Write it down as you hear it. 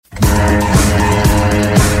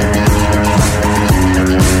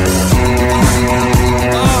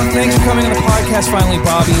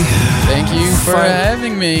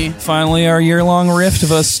having me. Finally, our year-long rift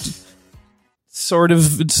of us sort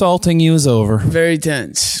of insulting you is over. Very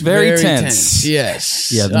tense. Very tense.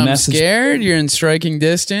 Yes. Yeah, the I'm message- scared. You're in striking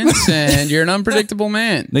distance, and you're an unpredictable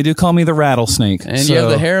man. They do call me the rattlesnake. And so you have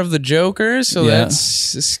the hair of the Joker, so Yeah. that's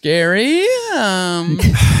scary.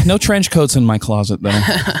 No trench coats in my closet, though.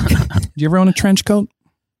 Do you ever own a trench coat?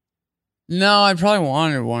 No, I probably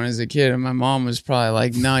wanted one as a kid, and my mom was probably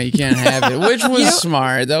like, "No, you can't have it," which was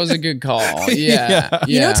smart. That was a good call. Yeah.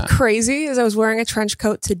 You know what's crazy is I was wearing a trench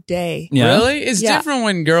coat today. Yeah. Really? It's different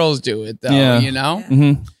when girls do it, though. Yeah. You know,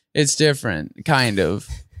 Mm-hmm. it's different, kind of.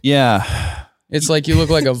 Yeah. It's like you look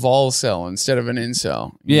like a vol cell instead of an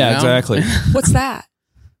incel. you Yeah, know? exactly. What's that?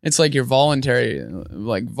 It's like you're voluntarily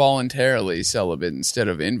celibate instead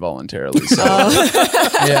of involuntarily celibate.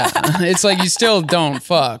 Yeah, it's like you still don't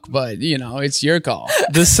fuck, but you know it's your call.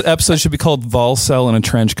 This episode should be called Volcel in a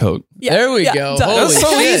trench coat. Yeah, There we yeah, go. done. Holy That's so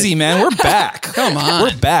shit. easy, man. We're back. Come on.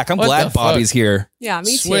 We're back. I'm What glad the Bobby's fuck? here. Yeah,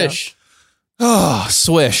 me Swish, Oh,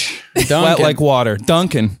 swish. Wet Duncan. like water.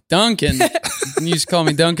 Duncan. Duncan. You used to call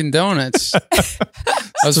me Dunkin' Donuts.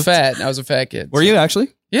 I was fat. I was a fat kid. Were you actually?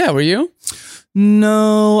 Yeah, were you?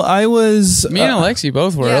 No, I was. Me and Alexi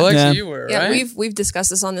both were. Yeah. Alexi, Yeah. you were, too. Yeah, right? we've discussed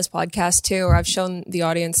this on this podcast too, or I've shown the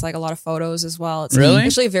audience like a lot of photos as well. It's Really?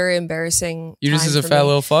 actually a very embarrassing. You just time as a for fat me.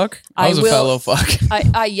 little fuck? I I was a will- fat little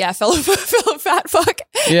fuck. Yeah, fellow fat fuck.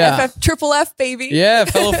 Yeah. Triple F baby. Yeah,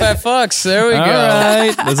 fellow fat fucks. There we All go.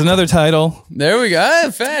 right. There's another title. There we go.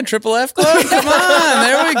 Ah, fat triple F club. Come on.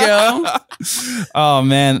 There we go. Oh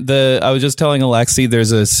man, I was just telling Alexi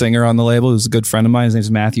there's a singer on the label who's a good friend of mine. His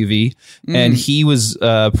name's Matthew V, and he was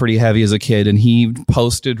pretty heavy as a kid, and he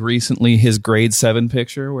posted recently his grade 7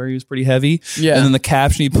 picture where he was pretty heavy. Yeah. And then the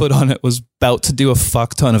caption he put on it was about to do a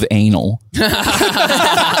fuck ton of anal.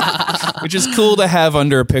 Which is cool to have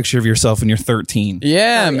under a picture of yourself when you're 13.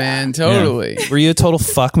 Yeah, man. Totally. Were you a total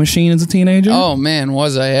fuck machine as a teenager? Oh man,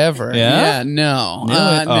 was I ever? Yeah? No.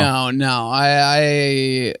 Really? No.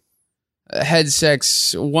 I had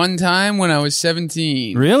sex one time when I was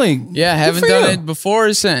 17. Really? Yeah, haven't for done you. it before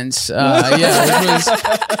or since. Yeah, which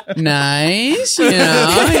was nice. You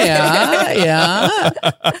know, yeah.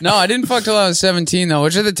 No, I didn't fuck till I was 17 though,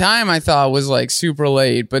 which at the time I thought was like super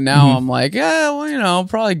late. But now I'm like, yeah, well, you know,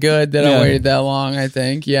 probably good that Yeah. I waited that long. I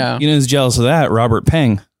think, yeah. You know who's jealous of that? Robert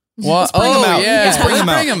Peng. Well, bring him out. yeah, Let's bring him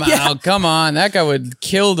out. Bring him out. Come on, that guy would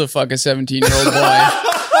kill to fuck a 17-year-old boy.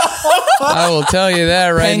 I will tell you that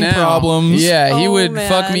right Peng now. problems. Yeah, he Oh, would man.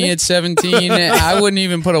 fuck me at 17. I wouldn't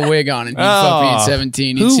even put a wig on and he'd fuck me at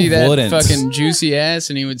 17. He'd who see that wouldn't? fucking juicy ass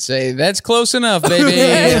and he would say, "That's close enough, baby."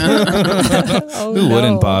 Oh, Who no.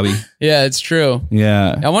 wouldn't, Bobby? Yeah, it's true.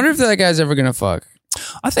 Yeah. I wonder if that guy's ever gonna fuck.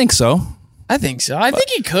 I think so. I think so. I think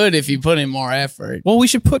he could if he put in more effort. Well, we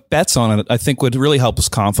should put bets on it. I think would really help his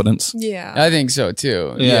confidence. Yeah. I think so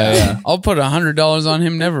too. Yeah. I'll put $100 on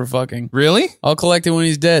him never fucking. Really? I'll collect it when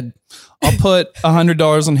he's dead. I'll put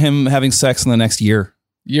 $100 on him having sex in the next year.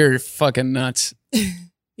 You're fucking nuts.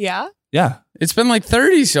 Yeah. Yeah. It's been like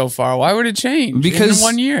 30 so far. Why would it change? Because- in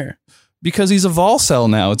 1 year. Because he's a vol cell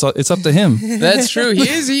now. It's up to him. That's true. He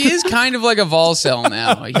is kind of like a vol cell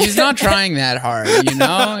now. He's not trying that hard, you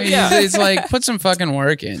know? It's like put some fucking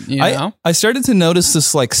work in, you know? I started to notice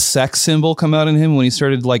this like sex symbol come out in him when he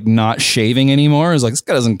started like not shaving anymore. I was like, this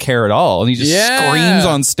guy doesn't care at all. And he just Yeah. screams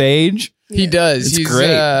on stage. He does. It's He's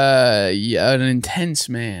great. an intense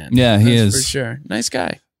man. Yeah, he That's is. for sure. Nice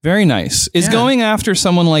guy. Very nice. Is Yeah. going after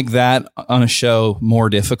someone like that on a show more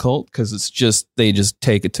difficult? Because they just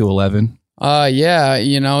take it to 11. Yeah,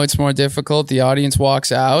 you know, it's more difficult. The audience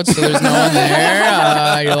walks out, so there's no one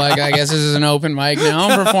there. You're like, I guess this is an open mic now.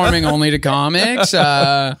 I'm performing only to comics.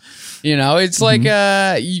 You know, it's like,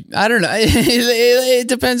 I don't know. It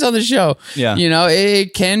depends on the show. Yeah. You know,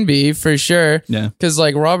 it can be for sure. Yeah. Because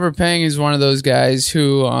like Robert Peng is one of those guys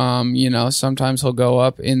who, you know, sometimes he'll go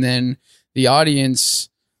up and then the audience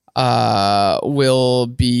will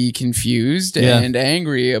be confused Yeah. and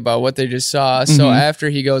angry about what they just saw. So after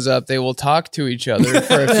he goes up, they will talk to each other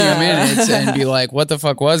for a few minutes and be like, "What the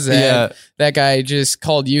fuck was that? Yeah. That guy just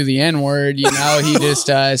called you the N-word. You know, he just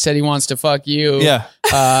said he wants to fuck you. Yeah.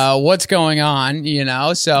 What's going on? You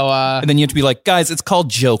know, so And then you have to be like, guys, it's called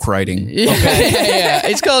joke writing. yeah,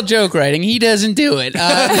 it's called joke writing. He doesn't do it.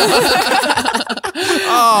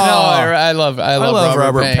 I love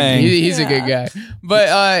Robert Peng. He's a good guy,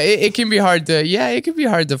 but it can be hard to it can be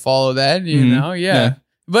hard to follow that, you know, Yeah.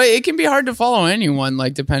 But it can be hard to follow anyone,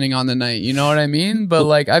 like depending on the night. You know what I mean? But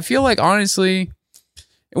like, I feel like honestly,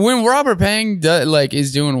 When Robert Pang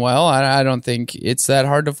is doing well, I don't think it's that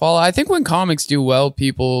hard to follow. I think when comics do well,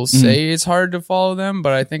 people say it's hard to follow them,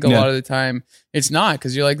 but I think a lot of the time it's not,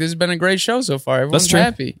 because you're like, this has been a great show so far. Everyone's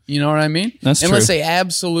happy. You know what I mean? That's Unless true. they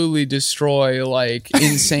absolutely destroy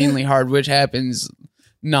insanely hard, which happens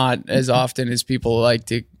not as often as people like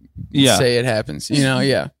to say it happens.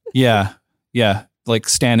 Yeah. Yeah. Like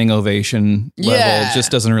standing ovation level. It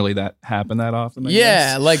just doesn't really happen that often. I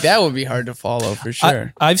guess. That would be hard to follow for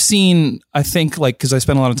sure. I've seen, I think, because I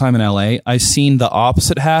spent a lot of time in LA, I've seen the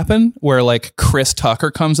opposite happen, where Chris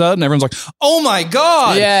Tucker comes out and everyone's like, oh my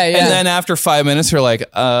God. Yeah. And then after 5 minutes, you're like,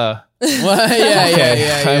 well,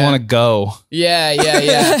 I want to go.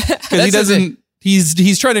 Yeah. Because he doesn't.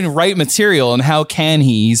 He's trying to write material, and how can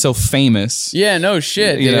he? He's so famous. Yeah, no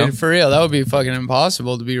shit, dude. You know? For real, that would be fucking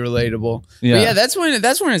impossible to be relatable. Yeah. But yeah, that's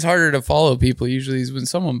when it's harder to follow people. Usually, is when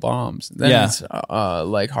someone bombs. Then it's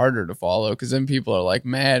harder to follow, because then people are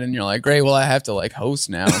mad, and you're like, great, well, I have to host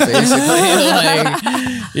now, basically.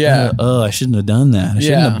 Yeah. Oh, I shouldn't have done that. I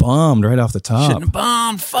shouldn't have bombed right off the top. Shouldn't have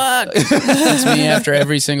bombed. Fuck. That's me after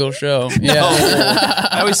every single show. Yeah.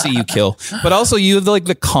 I always see you kill, but also you have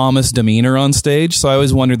the calmest demeanor on stage. So I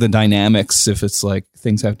always wondered the dynamics, if it's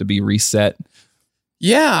things have to be reset.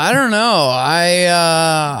 Yeah, I don't know.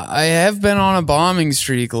 I have been on a bombing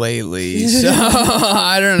streak lately, so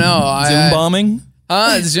I don't know. Zoom bombing?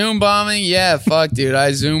 Zoom bombing? Yeah, fuck, dude.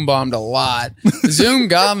 I Zoom bombed a lot. Zoom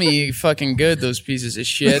got me fucking good, those pieces of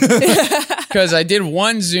shit. Because I did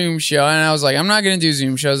one Zoom show, and I was like, I'm not going to do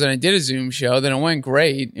Zoom shows. And I did a Zoom show. Then it went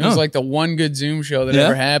great. It was the one good Zoom show that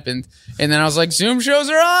ever happened. And then I was like, Zoom shows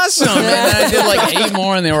are awesome. And then I did 8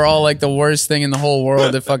 more, and they were all the worst thing in the whole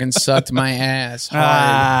world. That fucking sucked my ass hard.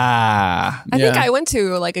 I think I went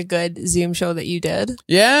to a good Zoom show that you did.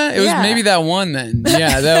 Yeah, it was maybe that one then.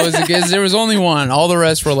 Yeah, that was because there was only one. All the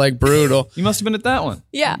rest were brutal. You must have been at that one.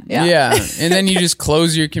 Yeah. And then you just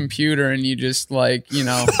close your computer and you just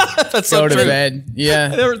That's go to bed. I Yeah.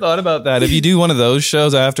 never thought about that. If you do one of those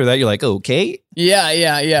shows after that, you're like, okay.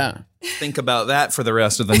 Yeah. Think about that for the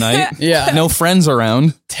rest of the night. Yeah. No friends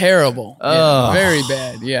around. Terrible. Oh. Very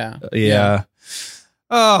bad. Yeah. Yeah.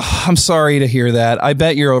 Oh, I'm sorry to hear that. I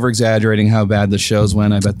bet you're over-exaggerating how bad the shows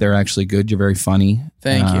went. I bet they're actually good. You're very funny.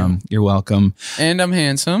 Thank you. You're welcome. And I'm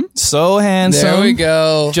handsome. So handsome. There we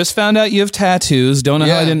go. Just found out you have tattoos. Don't know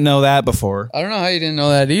how I didn't know that before. I don't know how you didn't know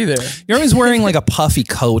that either. You're always wearing a puffy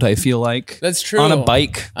coat, I feel like. That's true. On a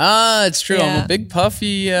bike. It's true. I'm a big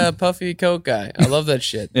puffy coat guy. I love that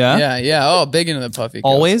shit. Yeah? Yeah. Oh, big into the puffy coat.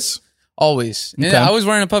 Always. Okay. And I was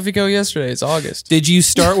wearing a puffy coat yesterday. It's August. Did you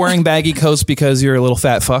start wearing baggy coats because you're a little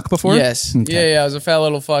fat fuck before? Yes. Okay. Yeah. I was a fat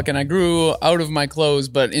little fuck, and I grew out of my clothes,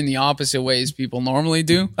 but in the opposite ways people normally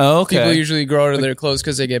do. Oh, okay. People usually grow out of their clothes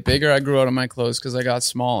because they get bigger. I grew out of my clothes because I got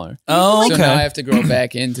smaller. Oh, okay. So now I have to grow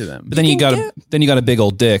back into them. But then you got a big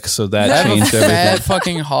old dick, so that I have a changed fat everything.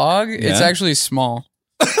 fucking hog. It's actually small.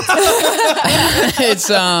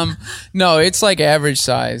 It's it's average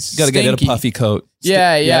size. You got to get a Stinky. puffy coat.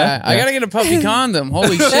 Yeah. I gotta get a puffy condom.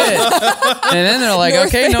 Holy shit! And then they're like,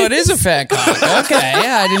 "Okay, no, it is a fat cock." Okay,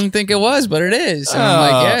 yeah, I didn't think it was, but it is. And I'm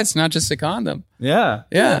like, "Yeah, it's not just a condom." Yeah.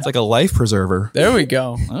 Yeah. It's like a life preserver. There we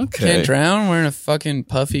go. Okay. Can't drown wearing a fucking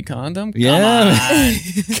puffy condom. Yeah.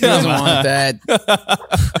 Who doesn't want that?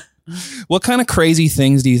 What kind of crazy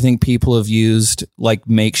things do you think people have used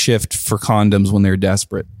makeshift for condoms when they're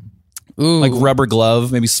desperate? Ooh, Rubber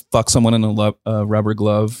glove, maybe fuck someone in a rubber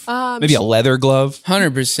glove. Maybe a leather glove.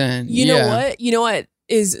 100%. You know what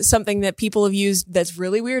is something that people have used that's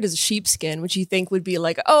really weird is sheepskin, which you think would be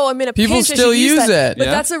I'm in a People pinch, I still should use that. But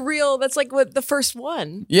Yeah. that's what the first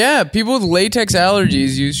one. Yeah, people with latex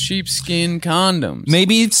allergies use sheepskin condoms.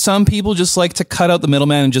 Maybe some people just like to cut out the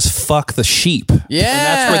middleman and just fuck the sheep. Yeah, And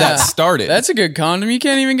that's where that started. That's a good condom. You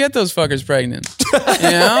can't even get those fuckers pregnant. You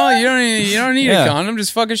don't need Yeah. a condom.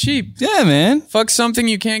 Just fuck a sheep. Yeah, man. Fuck something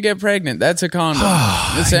you can't get pregnant. That's a condom.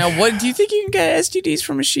 What do you think you can get STDs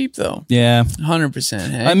from a sheep though? Yeah. 100%.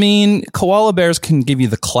 Hey? I mean, koala bears can give you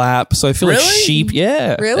the clap, so I feel like Really? sheep,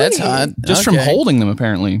 yeah. Really? That's hot. Just from Okay. holding them,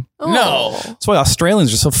 apparently. No. That's why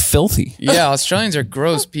Australians are so filthy. Yeah, Australians are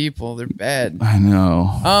gross people. They're bad. I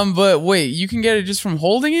know. But wait, you can get it just from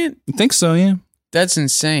holding it? I think so, yeah. That's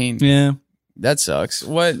insane. Yeah. That sucks.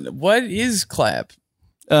 What is clap?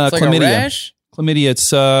 It's like chlamydia. a rash? Chlamydia,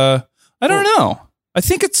 it's, I don't know. I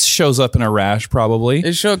think it shows up in a rash, probably.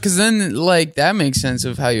 It show because then that makes sense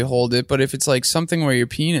of how you hold it. But if it's something where your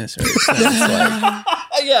penis hurts, then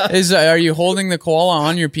it's Yeah. are you holding the koala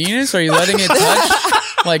on your penis? Are you letting it touch?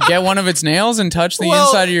 Like get one of its nails and touch the Well,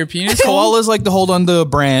 inside of your penis hole? Koalas like to hold onto a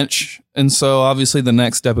branch, and so obviously the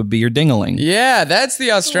next step would be your dingaling. Yeah, that's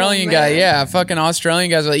the Australian Oh, guy. man. Yeah, fucking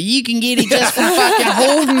Australian guys are like, you can get it just for fucking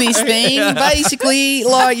holding this thing. Basically,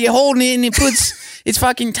 like you're holding it and it puts its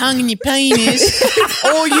fucking tongue in your penis.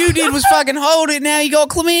 All you did was fucking hold it. Now you got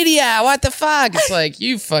chlamydia. What the fuck? It's like,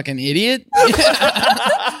 you fucking idiot.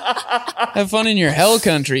 Have fun in your hell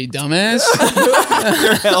country, dumbass.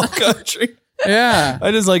 Your hell country. Yeah.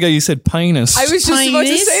 I just like how you said penis. I was just about to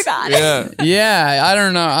Penis? say that. yeah. Yeah, I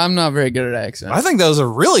don't know. I'm not very good at accents. I think that was a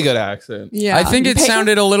really good accent. Yeah. I think it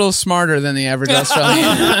sounded a little smarter than the average Australian,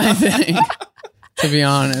 I think, to be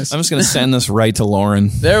honest. I'm just going to send this right to Lauren.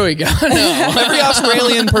 There we go. No. Every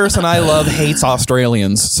Australian person I love hates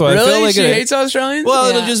Australians. So I feel Really? like She hates Australians?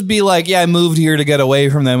 Well, Yeah. it'll just be like, yeah, I moved here to get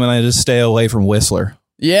away from them and I just stay away from Whistler.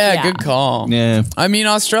 Yeah, Yeah. good call. Yeah. I mean,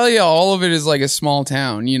 Australia, all of it is like a small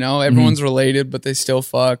town, you know? Everyone's related, but they still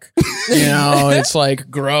fuck. You know, it's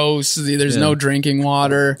like gross. There's no drinking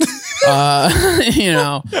water. You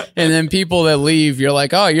know, and then people that leave, you're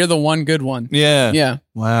like, oh, you're the one good one. Yeah. Yeah.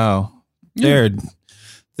 Wow.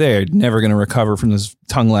 They're never going to recover from this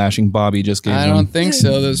tongue lashing Bobby just gave I them. don't think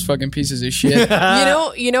so. Those fucking pieces of shit.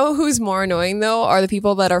 You know who's more annoying though are the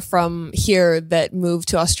people that are from here that move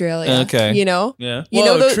to Australia. Okay. You know? Yeah. You Whoa,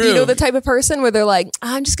 know the true. you know the type of person where they're like,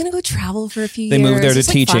 I'm just gonna go travel for a few They years. move there to just,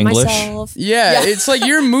 like, teach find English. myself." Yeah, it's like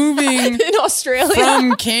you're moving In Australia.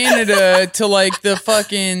 from Canada to like the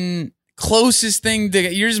fucking closest thing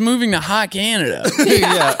to, you're just moving to hot Canada.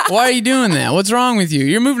 Yeah. Why are you doing that? What's wrong with you?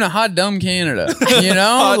 You're moving to hot dumb Canada. You know,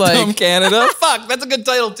 Hot like Dumb Canada. Fuck, that's a good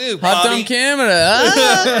title too. hot Bobby. dumb Canada.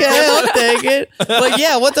 Ah, okay, I'll take it. Like,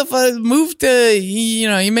 yeah, what the fuck? Move to, you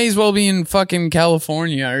know, you may as well be in fucking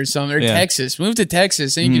California or something, or Yeah. Texas. Move to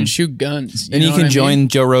Texas and you can shoot guns. And know you what can I mean? join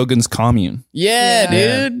Joe Rogan's commune. Yeah,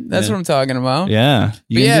 Yeah. dude. That's Yeah. what I'm talking about. Yeah.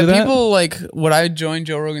 You But can yeah, do that? people like, would I join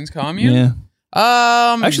Joe Rogan's commune? Yeah.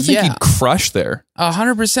 I I actually think you'd crush there.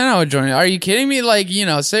 100% I would join it. Are you kidding me? Like, you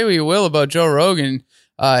know, say what you will about Joe Rogan.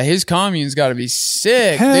 His commune's got to be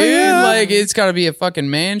sick, Hell dude. yeah. Like, it's got to be a fucking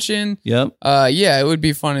mansion. Yep. Yeah, it would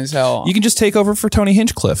be fun as hell. You can just take over for Tony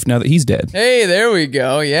Hinchcliffe now that he's dead. Hey, there we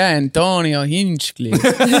go. Yeah, Antonio Hinchcliffe.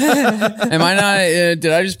 Am I not? Did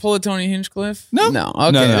I just pull a Tony Hinchcliffe? No. No.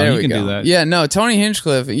 Okay, No, there you we can go. do that. Yeah, no, Tony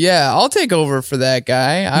Hinchcliffe. Yeah, I'll take over for that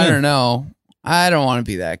guy. I don't know. I don't want to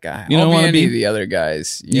be that guy. You don't I'll wanna be any be- of the other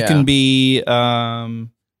guys. You Yeah. can be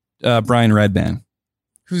Brian Redband.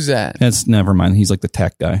 Who's that? That's never mind. He's like the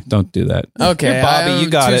tech guy. Don't do that. Okay, You're Bobby, I'm you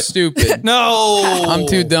got too it. stupid. No. I'm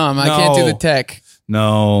too dumb. I can't do the tech.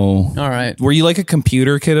 No. All right. Were you like a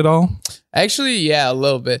computer kid at all? Actually, yeah, a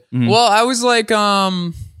little bit. Mhm. Well, I was like,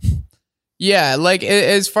 yeah, like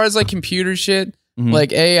as far as like computer shit, Mhm.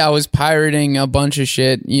 like I was pirating a bunch of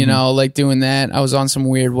shit, you know, like doing that. I was on some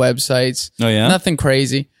weird websites. Oh yeah. Nothing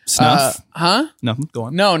crazy. Snuff? Huh? Nothing. Go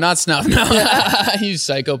on. No, not snuff. No, you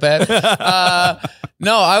psychopath.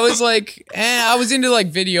 No, I was like, I was into like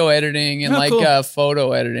video editing and Oh, like cool.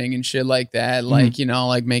 photo editing and shit like that. Like, you know,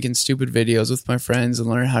 like making stupid videos with my friends and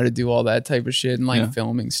learn how to do all that type of shit and like Yeah.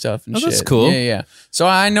 filming stuff and Oh, shit. that's cool. Yeah, yeah. So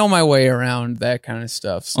I know my way around that kind of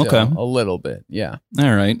stuff still Okay. a little bit. Yeah.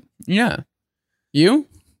 All right. Yeah. You?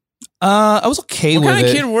 I was okay What with kind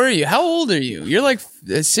of it. kid were you? How old are you? You're like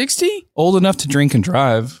 60? Old enough to drink and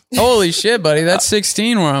drive. Holy shit, buddy. That's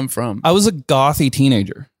 16 where I'm from. I was a gothy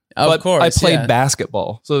teenager. Of but course. I played yeah.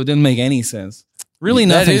 basketball, so it didn't make any sense. Really,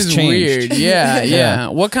 That nothing's is changed. weird. Yeah, Yeah. yeah.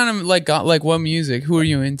 What kind of like what music? Who are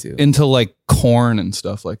you into? Into like corn and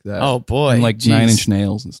stuff like that. Oh boy, and like Jeez. 9 Inch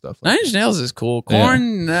Nails and stuff. Like 9 Inch Nails is cool. Yeah.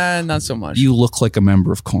 Corn, not so much. that. You look like a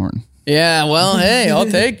member of Corn. Yeah, well, hey, I'll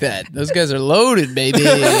take that. Those guys are loaded, baby.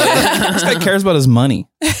 This guy cares about his money.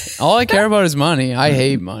 All I care about is money. I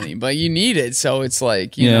hate money, but you need it, so it's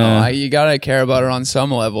like you Yeah. know, you gotta care about it on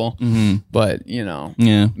some level. Mm-hmm. But you know,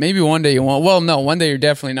 Yeah. maybe one day you won't. Well, no, one day you're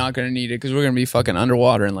definitely not gonna need it because we're gonna be fucking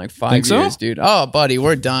underwater in like 5 Think so? years, dude. Oh, buddy,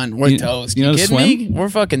 we're done. We're You- toast. you know You how to kidding me? We're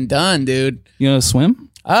fucking done, dude. You know how to swim?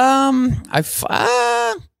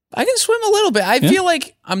 I can swim a little bit. I feel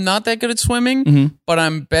like I'm not that good at swimming, Mhm. but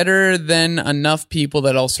I'm better than enough people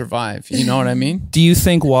that I'll survive. You know what I mean? Do you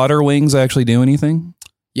think water wings actually do anything?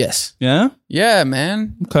 Yes. Yeah? Yeah,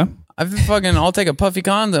 man. Okay. I'll take a puffy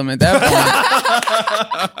condom at that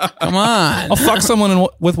point. Come on. I'll fuck someone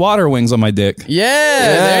with water wings on my dick. Yeah,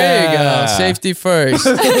 there you Yeah. go. Safety first.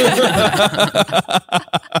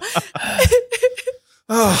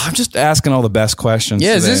 Oh, I'm just asking all the best questions.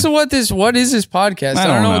 Yeah, today. what is this podcast? I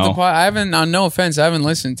don't know what know. the I haven't. No offense, I haven't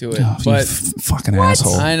listened to it, Oh, you but fucking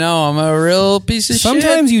asshole. I know I'm a real piece of shit.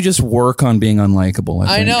 Sometimes you just work on being unlikable.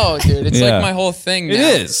 I I think. know, dude. It's Yeah. like my whole thing now. It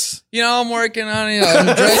is. You know, I'm working on it.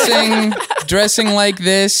 I'm dressing like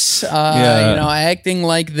this. Yeah. You know, acting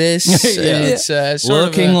like this. Yeah. It's sort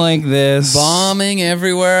Looking of like this. bombing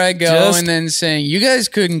everywhere I go, Just- and then saying, "You guys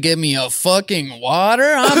couldn't get me a fucking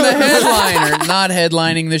water. I'm the headliner, not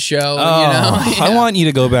headlining the show." Oh, you know, I want you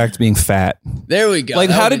to go back to being fat. There we go. Like,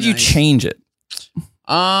 That how would did be you nice. change it?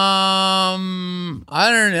 I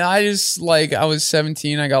don't know. I just like I was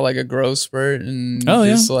 17. I got like a growth spurt and Oh,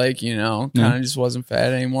 yeah. just like, you know, kind of just wasn't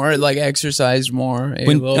fat anymore. Like exercised more, ate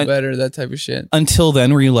When- a little better, that type of shit. Until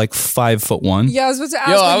then, were you like 5'1"? Yeah, I was about to ask.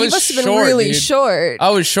 Yo, I you was must have been short, really dude. short. I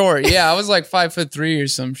was short. Yeah, I was like 5'3" or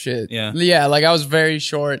some shit. Yeah. Like I was very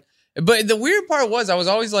short. But the weird part was I was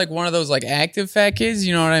always like one of those like active fat kids,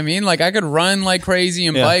 you know what I mean? Like I could run like crazy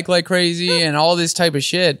and Yeah. bike like crazy and all this type of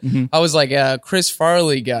shit. I was like a Chris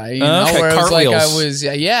Farley guy, you know, Okay, where it was like I cartwheels. was,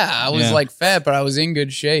 I was Yeah. like fat, but I was in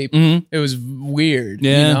good shape. Mhm. It was weird,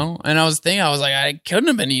 Yeah. you know? And I was like, I couldn't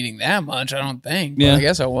have been eating that much, I don't think. But Yeah. I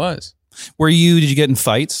guess I was. Did you get in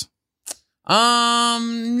fights?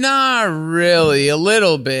 Not really, a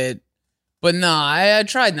little bit, but no, I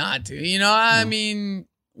tried not to. You know, I mean,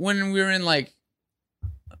 when we were in like,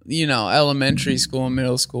 you know, elementary school and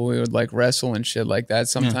middle school, we would like wrestle and shit like that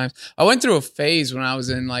sometimes. I went through a phase when I was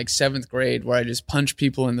in like 7th grade where I just punched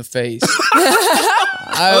people in the face.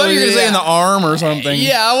 I thought you were was- gonna say in the arm or something.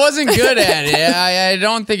 Yeah, I wasn't good at it. I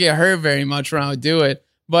don't think it hurt very much when I would do it.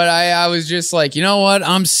 But I was just like, you know what?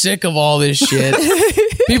 I'm sick of all this shit.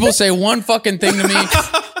 People say one fucking thing to me,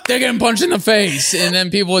 they're getting punched in the face. And then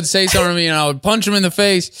people would say something to me and I would punch them in the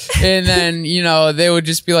face. And then, you know, they would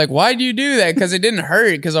just be like, why'd you do that? Because it didn't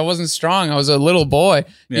hurt because I wasn't strong. I was a little boy,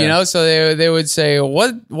 you know? So they would say,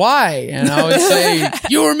 why? And I would say,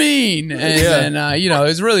 you were mean. And then, you know, it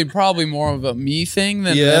was really probably more of a me thing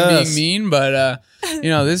than them being mean. But, you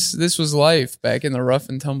know, this was life back in the rough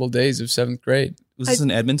and tumble days of 7th grade. Was this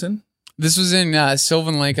in Edmonton? This was in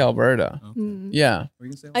Sylvan Lake, Alberta. Yeah.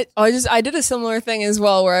 I did a similar thing as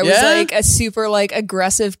well, where I was Yeah? like a super like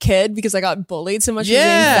aggressive kid because I got bullied so much for being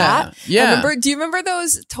fat. Yeah. Do you remember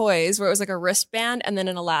those toys where it was like a wristband and then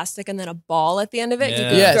an elastic and then a ball at the end of it? You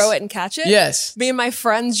could Yes. throw it and catch it. Yes. Me and my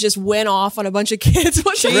friends just went off on a bunch of kids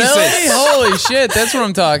one time. Really? Holy shit. That's what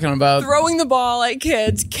I'm talking about. Throwing the ball at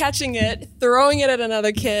kids, catching it, throwing it at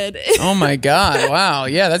another kid. Oh my God. Wow.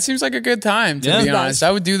 Yeah, that seems like a good time, to Yeah. be honest.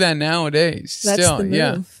 I would do that nowadays. That's Still, the move.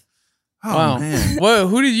 yeah. Oh, Wow. man. Well,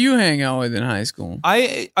 who did you hang out with in high school?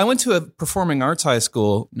 I went to a performing arts high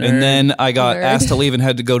school, Nerd. and then I got Nerd. asked to leave and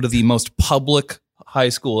had to go to the most public high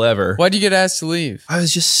school ever. Why'd you get asked to leave? I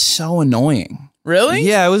was just so annoying. Really?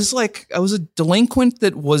 Yeah, I was a delinquent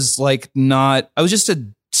that was like not. I was just a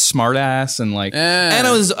smart ass and like, Yeah. and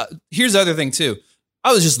I was. Here's the other thing too.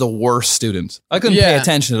 I was just the worst student. I couldn't pay Yeah.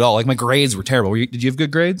 attention at all. Like my grades were terrible. Did you have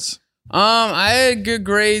good grades? I had good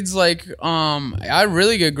grades, like, I had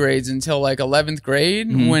really good grades until like 11th grade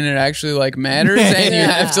when it actually like matters and you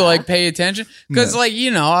have to like pay attention. Cause like,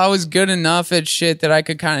 you know, I was good enough at shit that I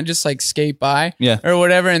could kind of just like skate by or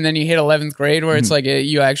whatever. And then you hit 11th grade where it's like,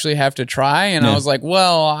 you actually have to try. And I was like,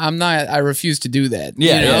 well, I refuse to do that.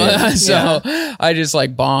 Yeah, You know? yeah. So I just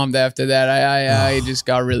like bombed after that. I just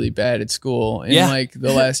got really bad at school in like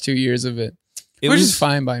the last 2 years of it, which is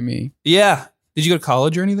fine by me. Yeah. Did you go to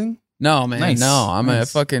college or anything? No, man. Nice. No, I'm a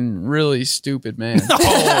Nice. fucking really stupid man.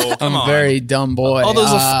 Oh, I'm a very dumb boy.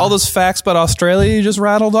 all those facts about Australia you just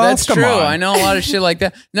rattled off. That's Come true. on. I know a lot of shit like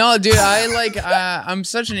that. No, dude, I'm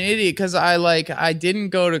such an idiot because I didn't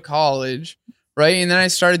go to college, right? And then I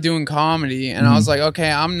started doing comedy, and I was like, okay,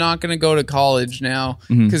 I'm not gonna go to college now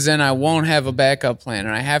because then I won't have a backup plan,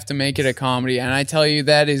 and I have to make it a comedy. And I tell you,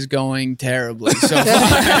 that is going terribly so far.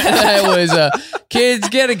 That was kids,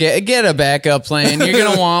 get a backup plan. You're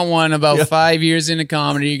gonna want one about 5 years into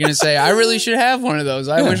comedy. You're gonna say, I really should have one of those.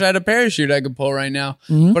 I wish I had a parachute I could pull right now,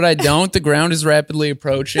 but I don't. The ground is rapidly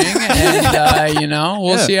approaching, and you know,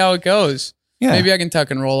 we'll see how it goes. Yeah. Maybe I can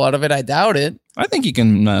tuck and roll out of it. I doubt it. I think you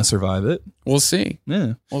can survive it. We'll see.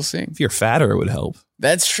 Yeah. We'll see. If you're fatter, it would help.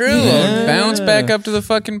 That's true. I'll bounce back up to the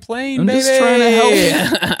fucking plane, I'm baby. just trying to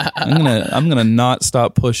help. I'm gonna not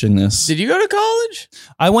stop pushing this. Did you go to college?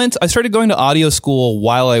 I started going to audio school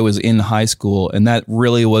while I was in high school, and that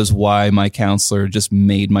really was why my counselor just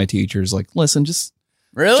made my teachers like, listen, just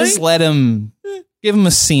Really? let him give him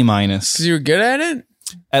a C-. Because you were good at it?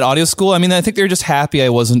 At audio school, I mean, I think they were just happy I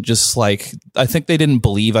wasn't just like, I think they didn't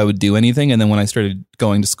believe I would do anything. And then when I started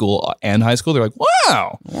going to school and high school, they're like,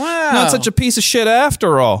 wow, not such a piece of shit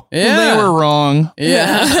after all. Yeah. They were wrong.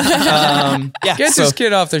 Yeah. Yeah. Get so- this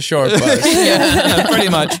kid off the short bus. yeah, pretty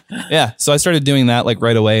much. Yeah. So I started doing that like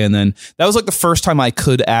right away. And then that was like the first time I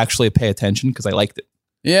could actually pay attention because I liked it.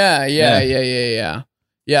 Yeah.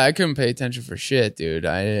 Yeah, I couldn't pay attention for shit, dude.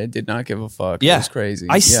 I did not give a fuck. Yeah. It was crazy.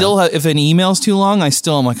 I still have, if an email's too long, I'm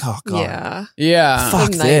like, oh God. Yeah. Fuck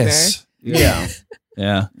It's a nightmare. this. Yeah.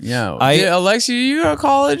 Yeah. Yeah. I- Alexi, you go to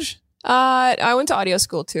college? I went to audio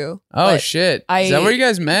school too. Oh, but shit. I- Is that where you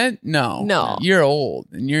guys met? No. No. You're old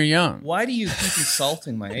and you're young. Why do you keep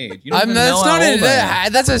insulting my age? You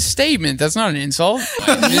That's a statement. That's not an insult.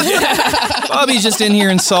 Bobby's just in here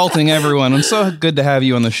insulting everyone. I'm so good to have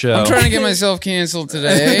you on the show. I'm trying to get myself canceled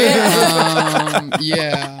today.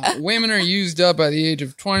 Yeah. Women are used up by the age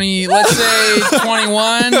of 20. Let's say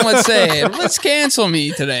 21. Let's cancel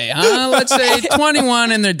me today, huh? Let's say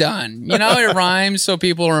 21 and they're done. You know, it rhymes so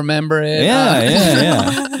people remember it.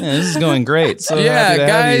 Yeah. This is going great. So Yeah, happy to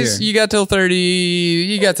have you guys, here. you got till 30.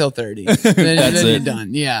 You got till 30. Then That's you're it.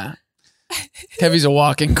 done. Yeah. Kevy's a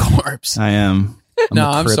walking corpse. I am. No,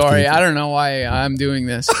 a I'm crypt sorry. keeper. I don't know why I'm doing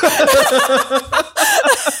this.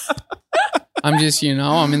 I'm just,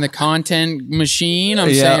 I'm in the content machine. I'm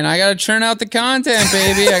Yeah. saying I got to churn out the content,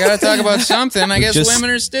 baby. I got to talk about something. I guess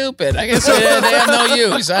women are stupid. I guess they have no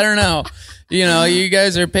use. I don't know. You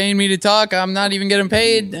guys are paying me to talk. I'm not even getting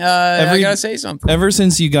paid. I got to say something. Ever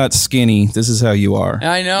since you got skinny, this is how you are.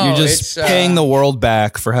 I know. You're just paying the world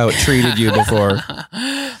back for how it treated you before.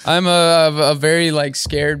 I'm a very like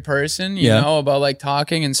scared person, you Yeah. know, about like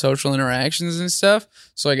talking and social interactions and stuff.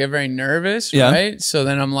 So I get very nervous, Yeah. right? So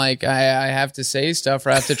then I'm like, I have to say stuff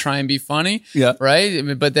or I have to try and be funny, Yeah. right?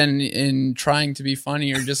 But then in trying to be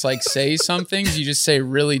funny or just like say some things, you just say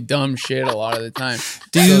really dumb shit a lot of the time.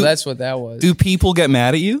 So that's what that was. Do people get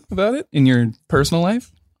mad at you about it in your personal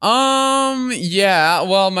life? Yeah,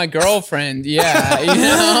 well, my girlfriend, yeah,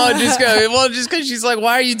 just because she's like,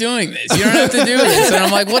 why are you doing this? You don't have to do this. And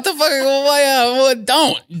I'm like, what the fuck? Why,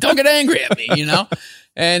 don't get angry at me,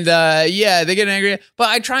 And, yeah, they get angry, but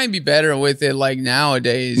I try and be better with it. Like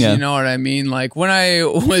nowadays, Yeah. you know what I mean? Like when I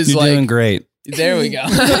was You're doing great. there we go.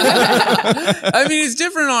 I mean, it's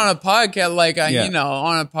different on a podcast. Like, Yeah.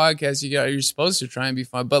 on a podcast, you're supposed to try and be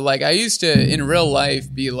fun. But like, I used to in real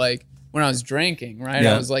life be like, when I was drinking, right?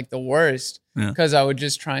 Yeah. I was like the worst Yeah. because I would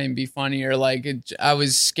just try and be funny, or like I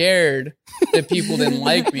was scared that people didn't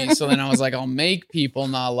like me. So then I was like, I'll make people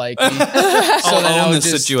not like me. So then I own would the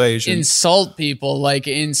just situation. insult people like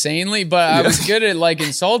insanely. But I was good at like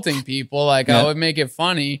insulting people. Like Yeah. I would make it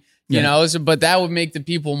funny. You Yeah. know, but that would make the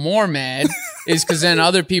people more mad is because then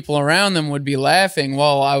other people around them would be laughing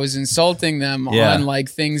while I was insulting them Yeah. on like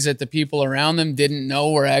things that the people around them didn't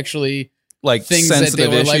know were actually Like things that they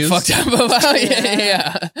sensitive were issues. like fucked up about.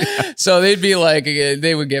 Yeah. So they'd be like,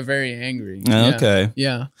 they would get very angry. Yeah. Okay.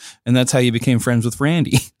 Yeah. And that's how you became friends with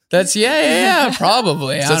Randy. That's, yeah,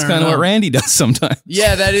 probably. So that's kind of what Randy does sometimes.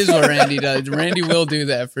 Yeah, that is what Randy does. Randy will do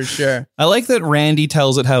that for sure. I like that Randy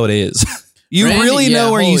tells it how it is. You Randy, really know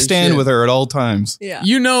yeah, where you holy stand shit. with her at all times. Yeah.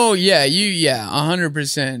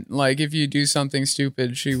 100%. Like if you do something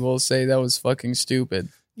stupid, she will say that was fucking stupid.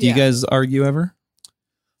 Do you guys argue ever?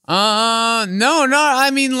 No, I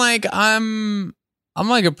mean, like I'm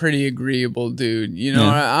like a pretty agreeable dude,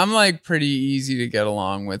 Yeah. I'm like pretty easy to get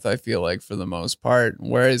along with, I feel like, for the most part.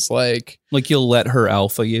 Whereas like, Like you'll let her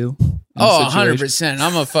alpha you? in oh, situations? 100%.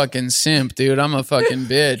 I'm a fucking simp, dude. I'm a fucking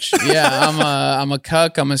bitch. Yeah, I'm a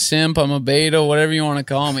cuck, I'm a simp, I'm a beta, whatever you want to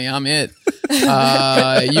call me. I'm it.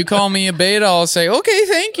 You call me a beta, I'll say, okay,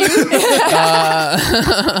 thank you.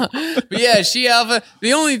 But yeah, she alpha.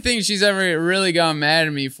 The only thing she's ever really gotten mad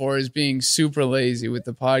at me for is being super lazy with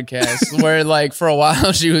the podcast, where like for a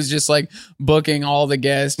while she was just like booking all the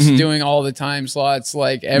guests, doing all the time slots,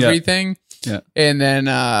 like everything. Yeah. And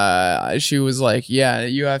then she was like, yeah,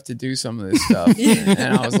 you have to do some of this stuff.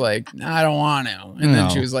 And I was like, nah, I don't want to. And then No.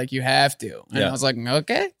 she was like, you have to. And Yeah. I was like,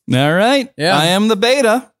 okay, All right. Yeah. I am the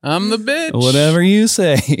beta. I'm the bitch. Whatever you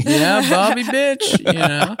say. Yeah, Bobby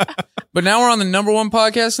bitch, But now we're on the #1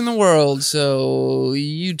 podcast in the world, so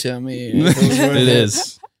you tell me. If it was worth It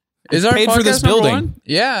is. Is our paid podcast for this number building. 1?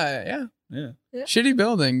 Yeah. Yeah. Shitty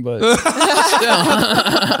building, but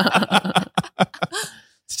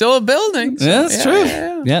still a building. So, Yeah, that's true.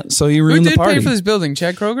 Yeah. Yeah. So you Who ruined the did party. pay for this building?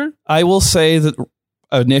 Chad Kroger? I will say that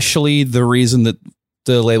initially the reason that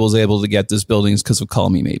the label's able to get this building is because of Call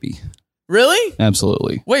Me Maybe. Really?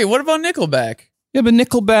 Absolutely. Wait, what about Nickelback? Yeah, but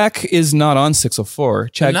Nickelback is not on 604.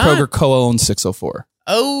 Chad They're not? Kroger co-owns 604.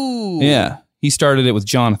 Oh. Yeah. He started it with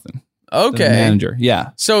Jonathan, the Okay. manager.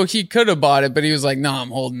 Yeah. So he could have bought it, but he was like, no, I'm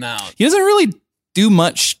holding out. He doesn't really do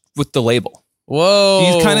much with the label.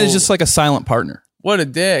 Whoa. He's kind of just like a silent partner. What a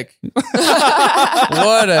dick.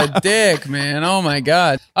 What a dick, man. Oh my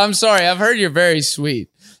God. I'm sorry. I've heard you're very sweet.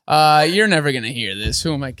 You're never going to hear this.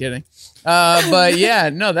 Who am I kidding? But yeah,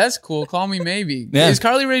 no, that's cool. Call me maybe. Yeah. Is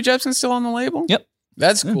Carly Rae Jepsen still on the label? Yep.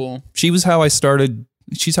 That's cool. She was how I started.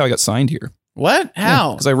 She's how I got signed here. What?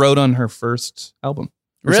 How? Because I wrote on her first album.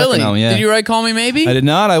 Her Really? second album, yeah. Did you write Call Me Maybe? I did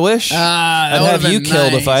not. I wish. That I'd have would've you been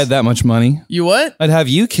killed nice. if I had that much money. You what? I'd have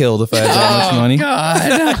you killed if I had that much money.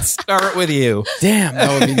 God. Start with you. Damn,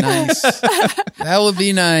 that would be nice. That would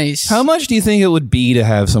be nice. How much do you think it would be to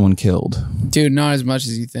have someone killed? Dude, not as much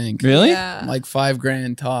as you think. Really? Yeah. Like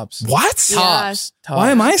 $5,000 tops. What? Tops. Tops.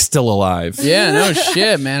 Why am I still alive? Yeah, no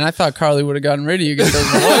shit, man. I thought Carly would have gotten rid of you. Get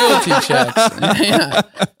those royalty checks. Yeah,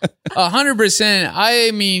 100%.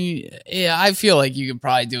 I mean, yeah, I feel like you could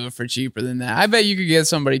probably do it for cheaper than that. I bet you could get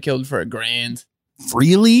somebody killed for $1,000.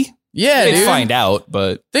 Really? Yeah, They'd dude. find out,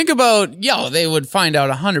 but Think about, they would find out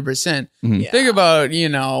 100%. Mhm. Yeah. Think about,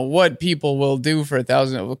 what people will do for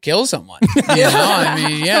 $1,000. Will kill someone. I mean,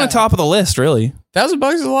 it's on yeah, the top of the list, really.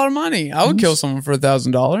 $1,000 is a lot of money. I would kill someone for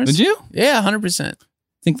 $1,000. Would you Yeah, 100%.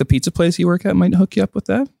 think the pizza place you work at might hook you up with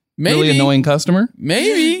that? Maybe. Really annoying customer?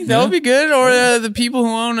 Maybe that would be good, or the people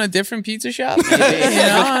who own a different pizza shop. Maybe,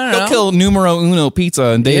 I don't know. They'll kill numero uno pizza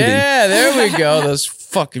and Davey. Yeah, there we go. Those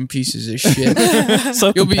fucking pieces of shit.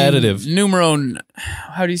 So You'll competitive. be numero.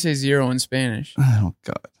 How do you say zero in Spanish? Oh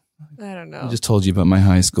God! I don't know. I just told you about my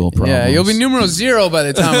high school problems. Yeah, you'll be numero zero by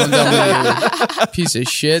the time I'm done with you. Piece of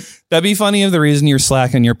shit. That'd be funny if the reason you're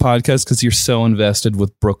slacking your podcast because you're so invested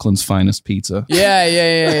with Brooklyn's finest pizza.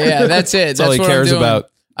 Yeah. That's it. That's all he what cares I'm doing. about.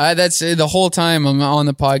 That's it. The whole time I'm on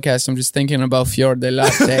the podcast, I'm just thinking about Fior de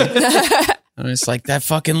Latte. And it's like that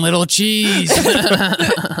fucking little cheese.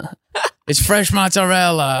 It's fresh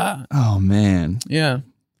mozzarella. Oh man. Yeah.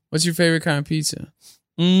 What's your favorite kind of pizza?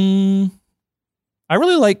 I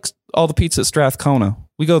really like all the pizza at Strathcona.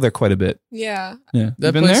 We go there quite a bit. Yeah. Yeah, That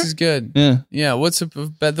you been place there? is good. Yeah, Yeah. What's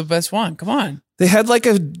the best one? Come on. they had like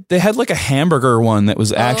a hamburger one that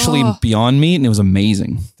was actually Oh. Beyond Meat, and it was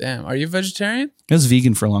amazing. Damn. Are you a vegetarian? It was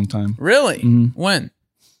vegan for a long time. Really? Mhm. When?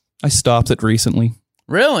 I stopped it recently.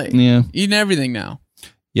 Really? Yeah. Eating everything now.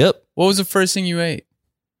 Yep. What was the first thing you ate?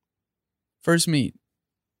 First meat?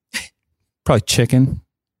 Probably chicken.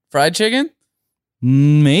 Fried chicken?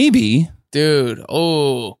 Maybe. Dude.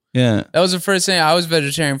 Oh. Yeah. That was the first thing. I was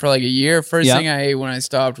vegetarian for like a year. First Yeah. thing I ate when I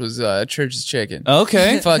stopped was Church's chicken.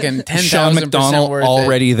 Okay. Fucking 10,000% Sean McDonald worth it.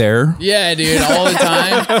 already there. Yeah, dude, all the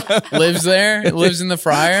time. Lives there. Lives in the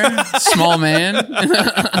fryer. Small man.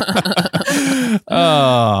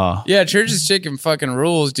 Oh. Yeah, Church's Chicken fucking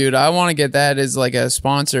rules, dude. I want to get that as like a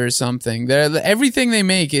sponsor or something. Everything they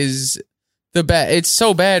make is the best. It's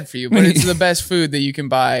so bad for you, but it's the best food that you can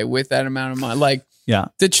buy with that amount of money. Like Yeah.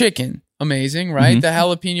 the chicken, amazing, right? Mhm. The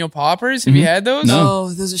jalapeno poppers. Have you had those? No. Oh,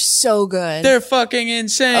 those are so good. They're fucking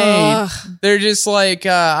insane. Ugh. They're just like,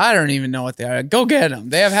 I don't even know what they are. Go get them.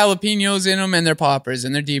 They have jalapenos in them and they're poppers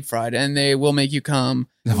and they're deep fried and they will make you cum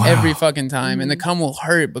Wow. every fucking time. And the cum will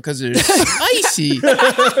hurt because they're spicy.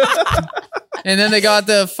 And then they got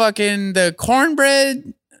the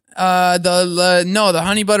cornbread. The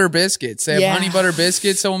honey butter biscuits. They have Yeah. honey butter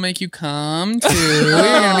biscuits that will make you cum too. You're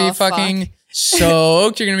gonna be Oh, fucking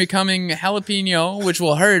soaked. You're gonna be coming jalapeno, which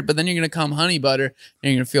will hurt, but then you're gonna come honey butter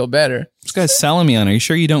and you're gonna feel better. This guy's selling me on it. Are you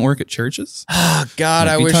sure you don't work at churches? Oh God,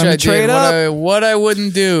 Might I be wish time I to trade did. up. What I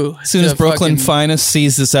wouldn't do. As soon as to Brooklyn fucking- Finest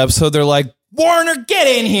sees this episode, they're like, Warner, get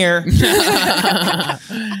in here.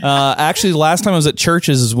 Actually, the last time I was at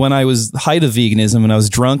churches is when I was height of veganism and I was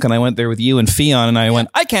drunk and I went there with you and Fion and I went,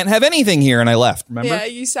 I can't have anything here. And I left. Remember? Yeah,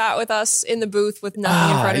 you sat with us in the booth with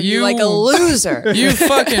nothing in front of you, you- like a loser. You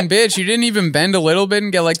fucking bitch. You didn't even bend a little bit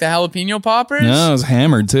and get like the jalapeno poppers? No, I was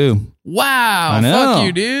hammered too. Wow. I know. Fuck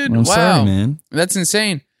you, dude. I'm wow. sorry, man. That's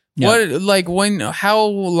insane. Yeah. How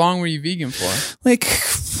long were you vegan for? Like,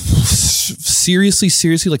 seriously,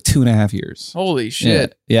 like 2.5 years. Holy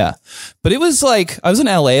shit. Yeah. But it was like, I was in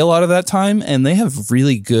LA a lot of that time and they have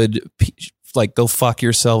really good, like, go fuck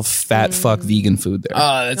yourself, fat fuck vegan food there.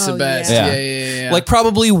 Oh, that's the Oh, best. yeah. Yeah. Like,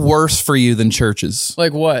 probably worse for you than churches.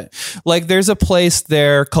 Like what? Like, there's a place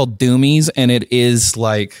there called Doomie's and it is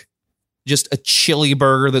like just a chili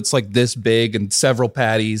burger that's like this big and several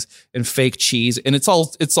patties and fake cheese. And it's all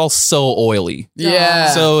so oily.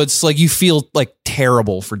 Yeah. So it's like you feel like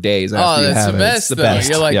terrible for days after Oh, you that's have the it. best, It's the though. best.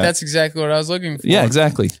 You're like, Yeah. that's exactly what I was looking for. Yeah,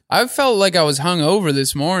 exactly. I felt like I was hungover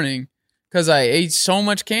this morning because I ate so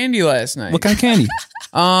much candy last night. What kind of candy?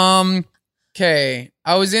 Okay,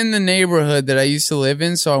 I was in the neighborhood that I used to live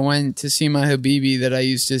in, so I went to see my Habibi that I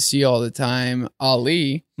used to see all the time,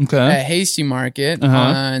 Ali, Okay. at Hasty Market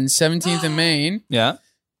on 17th and Main. Yeah.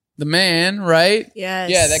 The man, right? Yes.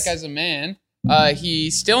 Yeah, that guy's a man.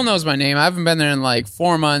 He still knows my name. I haven't been there in like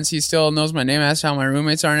 4 months. He still knows my name. That's how my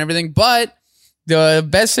roommates are and everything. But the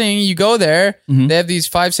best thing, you go there, they have these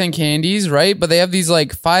 5-cent candies, right? But they have these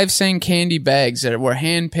like 5-cent candy bags that were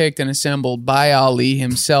handpicked and assembled by Ali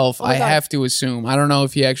himself. I have to assume. I don't know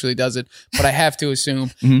if he actually does it, but I have to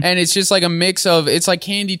assume. And it's just like a mix of, it's like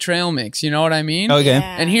candy trail mix. You know what I mean? Okay.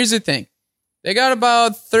 Yeah. And here's the thing. They got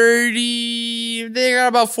about 40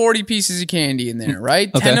 pieces of candy in there, right?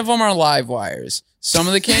 Okay. 10 of them are live wires. Some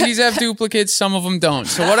of the candies have duplicates, some of them don't.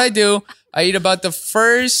 So what I do, I eat about the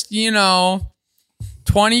first,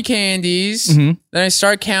 20 candies. Then I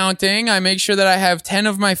start counting. I make sure that I have 10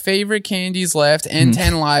 of my favorite candies left and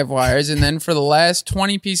 10 live wires. And then for the last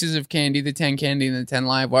 20 pieces of candy, the 10 candy and the 10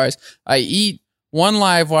 live wires, I eat 1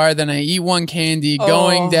 live wire, then I eat 1 candy,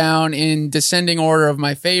 going down in descending order of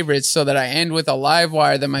my favorites so that I end with a live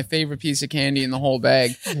wire, then my favorite piece of candy in the whole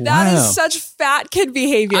bag. That is such fat kid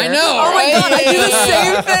behavior. I know, Oh right? my God, I do the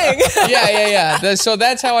same thing. Yeah. So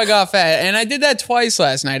that's how I got fat. And I did that twice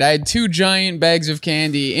last night. I had 2 giant bags of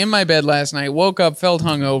candy in my bed last night, woke up, felt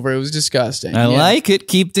hungover. It was disgusting. I like it.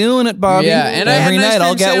 Keep doing it, Bobby. Yeah, and I had every an ice night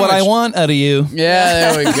I'll cream get what I sandwich. want out of you.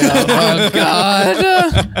 Yeah, there we go. Oh,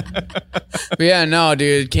 God. But yeah, no,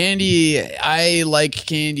 dude. Candy, I like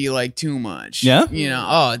candy like too much. Yeah?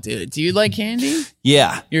 Oh, dude. Do you like candy?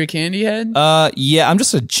 Yeah. You're a candy head? Yeah, I'm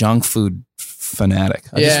just a junk food fanatic.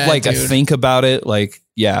 I Yeah, I dude. think about it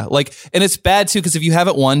and it's bad too because if you have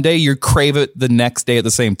it one day, you crave it the next day at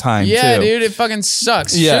the same time. Yeah, too. dude. It fucking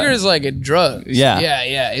sucks. Yeah. Sugar is like a drug. Yeah.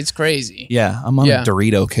 Yeah. It's crazy. Yeah, I'm on Yeah. a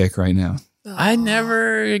Dorito kick right now. I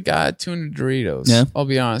never got tuna Doritos. Yeah? I'll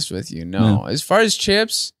be honest with you. No. As far as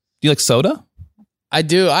chips, Do you like soda? I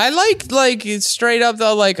do. I like it's straight up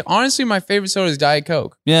though. Like honestly, my favorite soda is Diet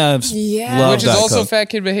Coke, Yeah, Yeah. love which is Diet also Coke. fat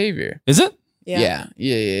kid behavior. Is it? Yeah.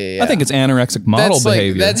 I think it's anorexic model that's like,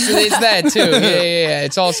 behavior. it's that too. Yeah.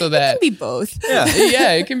 It's also that. Be both. yeah.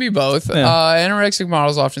 Yeah, it can be both. Yeah. Anorexic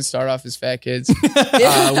models often start off as fat kids.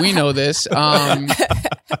 We know this.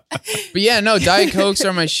 But yeah, no, Diet Cokes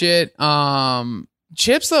are my shit.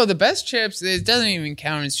 Chips though, the best chips, it doesn't even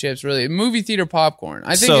count as chips really. Movie theater popcorn,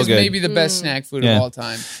 I think, So is good. maybe the best snack food Yeah. of all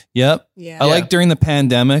time. Yep. Yeah. I like during the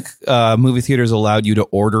pandemic, movie theaters allowed you to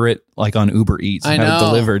order it like on Uber Eats and I have it know.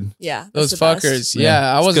 delivered. Yeah. Those that's the best. fuckers. Yeah.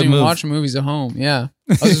 Yeah, I It's a wasn't good even move. watching movies at home. Yeah,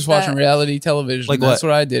 I was just watching reality television. Like That's what?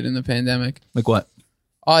 what I did in the pandemic. Like what?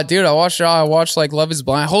 Oh, dude, I watched like Love Is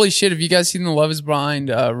Blind. Holy shit, have you guys seen the Love Is Blind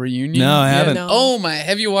reunion? No, I Yeah, haven't. no. Oh my,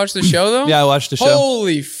 have you watched the show though? Yeah, I watched the show.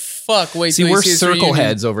 Holy fuck! Wait, See, till you we're see this circle reunion.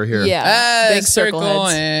 heads over here. Yeah. Big circle, circle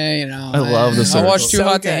heads. I love the I circle. watched Too So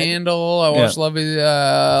Hot to good. Handle. I watched Yeah. Love Is, Too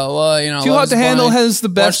Love Hot Is to Handle Blind. has the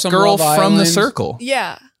best some girl Love from the Island. circle.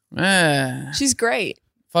 Yeah. She's great.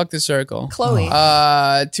 Fuck the circle. Chloe. Too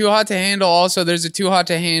Hot to Handle. Also, there's a Too Hot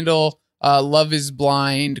to Handle Love Is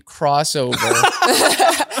Blind crossover.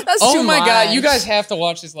 That's Oh too my god, much. you guys have to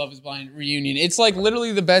watch this Love Is Blind reunion. It's like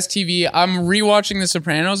literally the best TV. I'm rewatching The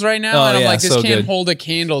Sopranos right now, Oh, and I'm yeah, like, this so can't good. hold a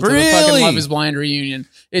candle to the Really? fucking Love Is Blind reunion.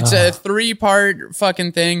 It's a 3-part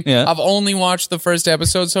fucking thing. Yeah. I've only watched the first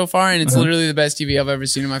episode so far, and it's literally the best TV I've ever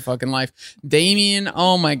seen in my fucking life. Damien,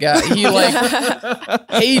 oh my god, he like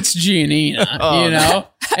hates Giannina, you know,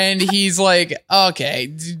 and he's like, okay,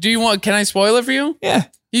 do you want? Can I spoil it for you? Yeah.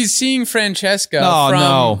 He's seeing Francesca Oh, from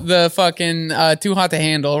no. the fucking Too Hot to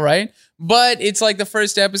Handle, right? But it's like the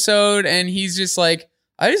first episode, and he's just like,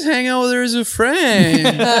 I just hang out with her as a friend,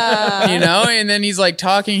 you know? And then he's like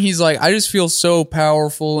talking. He's like, I just feel so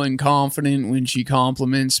powerful and confident when she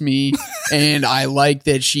compliments me. And I like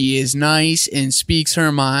that she is nice and speaks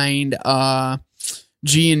her mind.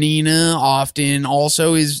 Giannina often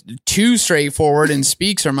also is too straightforward and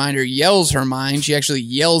speaks her mind or yells her mind. She actually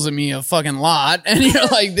yells at me a fucking lot. And you're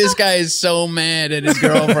like, this guy is so mad at his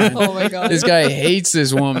girlfriend. Oh my God. This guy hates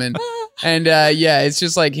this woman. And yeah, it's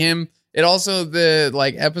just like him. It also, the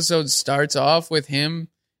like episode starts off with him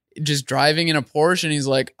just driving in a Porsche, and he's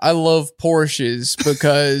like, I love Porsches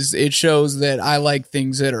because it shows that I like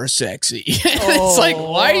things that are sexy. It's like,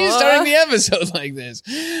 why are you starting the episode like this?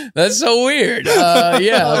 That's so weird.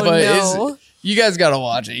 Yeah, Oh, but no. you guys got to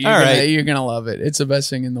watch it. You're All gonna, right. you're going to love it. It's the best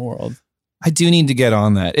thing in the world. I do need to get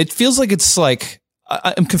on that. It feels like it's like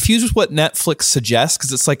I'm confused with what Netflix suggests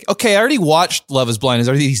because it's like, okay, I already watched Love is Blind. Is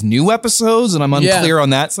there these new episodes? And I'm unclear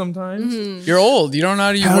on that sometimes. You're old. You don't know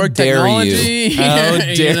how to How work dare technology. you. How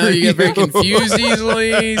dare you get very you. confused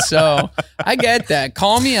easily. So I get that.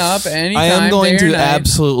 Call me up anytime. I am going day or to night.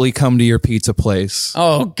 absolutely come to your pizza place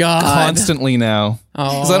Oh, God. constantly now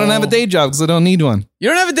because I don't have a Oh. day job because I don't need one. You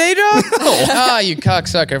don't have a day job? Ah, you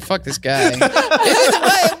cocksucker. Fuck this guy.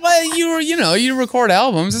 You record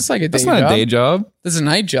albums. It's like a day That's job. not a day job. It's a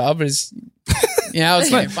night job, but it's... Yeah,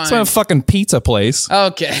 okay, It's fine. not a fucking pizza place.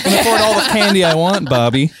 Okay. Afford all the candy I want,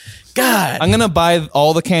 Bobby. God. I'm gonna buy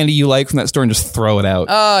all the candy you like from that store and just throw it out.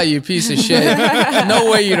 Oh, you piece of shit.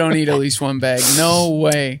 No way you don't eat at least one bag. No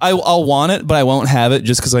way. I'll want it, but I won't have it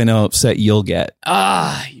just because I know how upset you'll get.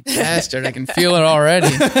 Ah, you bastard. I can feel it already.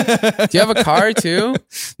 Do you have a car too?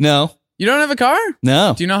 No, You don't have a car?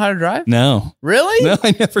 no, Do you know how to drive? no, Really? no.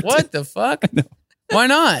 I never. What Did. the fuck? Why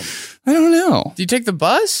not? I don't know. Do you take the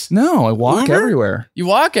bus? No, I walk Uber? everywhere. You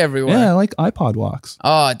walk everywhere. Yeah, I like iPod walks.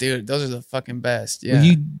 Oh, dude, those are the fucking best. Yeah.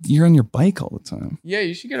 You're on your bike all the time. Yeah,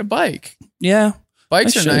 you should get a bike. Yeah,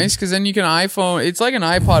 Bikes I are should. nice because then you can iPhone. It's like an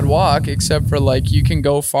iPod walk, except for like you can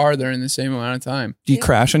go farther in the same amount of time. Do you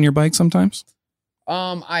crash on your bike sometimes?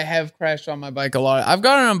 I have crashed on my bike a lot. I've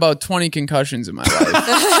gotten about 20 concussions in my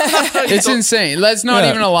life. It's insane. That's not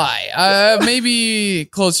Yeah. even a lie. Maybe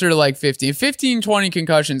closer to like 15, 20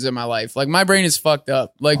 concussions in my life. Like my brain is fucked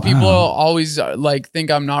up. Like people always like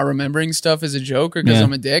think I'm not remembering stuff as a joke or because Yeah.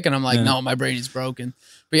 I'm a dick. And I'm like, no, my brain is broken.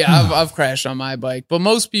 But yeah, I've crashed on my bike, but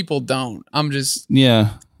most people don't. I'm just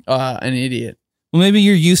Yeah. an idiot. Well, maybe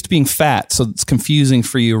you're used to being fat, so it's confusing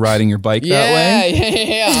for you riding your bike that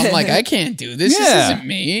way. Yeah. I'm like, I can't do this. This Yeah. isn't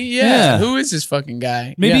me. Yeah. Who is this fucking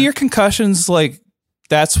guy? Maybe Yeah. your concussions, like,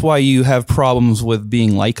 that's why you have problems with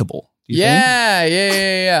being likable. Do you think?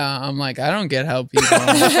 Yeah. I'm like, I don't get how people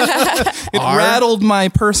It are. rattled my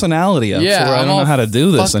personality up. Yeah, so I I'm don't know all how to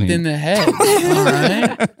do this fucked in anymore. the head. All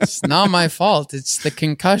right, it's not my fault. It's the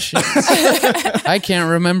concussions. I can't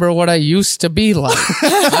remember what I used to be like.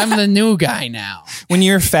 I'm the new guy now. When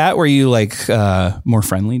you're fat, were you like more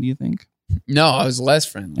friendly, do you think? No, I was less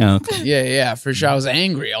friendly. Oh, okay. Yeah, for sure. I was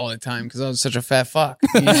angry all the time because I was such a fat fuck.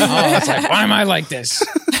 You know? It's like, why am I like this?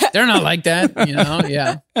 They're not like that. You know?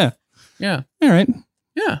 Yeah. All right.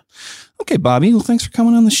 Yeah. Okay, Bobby. Well, thanks for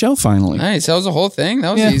coming on the show finally. Nice. That was the whole thing.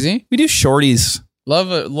 That was Yeah. easy. We do shorties.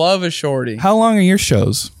 Love a shorty. How long are your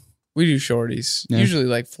shows? We do shorties. Yeah. Usually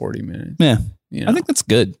like 40 minutes. Yeah. You know? I think that's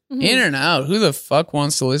good. In and out. Who the fuck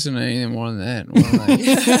wants to listen to anything more than that? More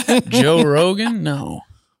like Joe Rogan? No.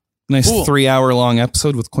 Nice Cool. 3-hour-long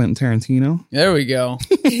episode with Quentin Tarantino. There we go.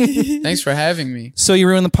 Thanks for having me. So you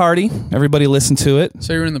ruined the party. Everybody listened to it.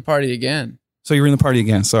 So you're in the party again. So you ruined the party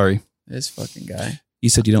again. Sorry. This fucking guy. You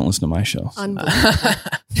said you don't listen to my show. Unbelievable.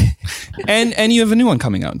 And you have a new one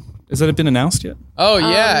coming out. Has that been announced yet? Oh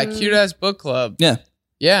yeah, Cute Ass Book Club. Yeah.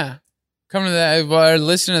 Yeah. Come to that. Well,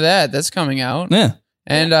 listen to that. That's coming out. Yeah.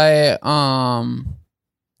 And I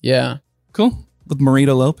yeah. Cool. With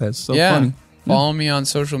Marita Lopez. So Yeah. funny. Follow me on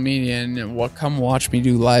social media and come watch me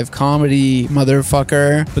do live comedy,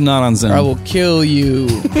 motherfucker. But not on Zoom. Or I will kill you.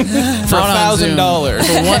 For Not on Zoom. $1,000.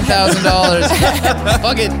 For $1,000.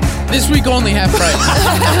 Fuck it. This week only half price.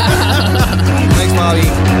 Thanks,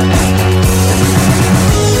 Bobby.